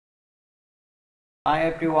Hi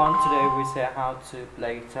everyone, today we say how to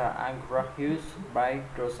play guitar Agora used by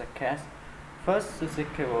Doja. First, to the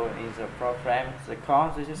keyboard in the program, the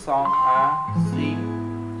chords of the song are C,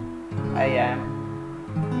 AM,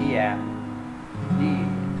 EM, D,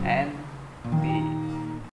 and B.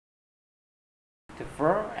 The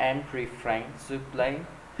verb and refrain to play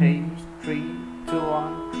page 3, 2,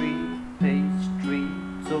 1, 3, page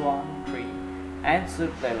 3, 2, 1, 3, and to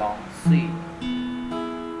play long C,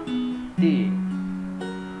 D,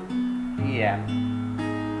 EM,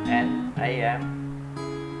 and AM.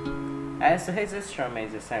 As his instrument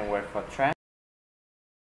is the same word for track,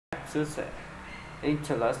 to the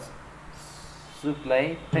interlude to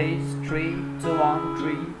play page 3, 2, 1,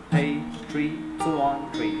 3, page 3, 2,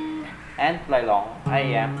 1, 3, and play long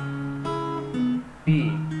AM,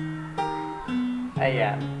 B,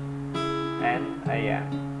 AM, and AM.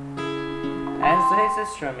 As his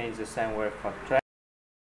instrument is the same word for track,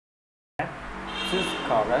 choose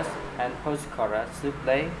chorus and post-chorus to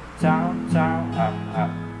play down, down, up,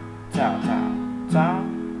 up, down, down, down,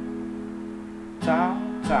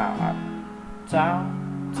 down, down, up,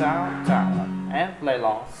 down, down, down, up, and play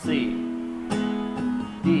long C,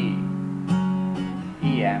 D,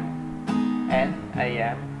 EM, and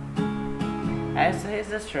AM. As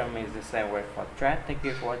his instrument is the same word for track. Thank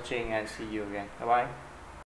you for watching and see you again. Bye bye.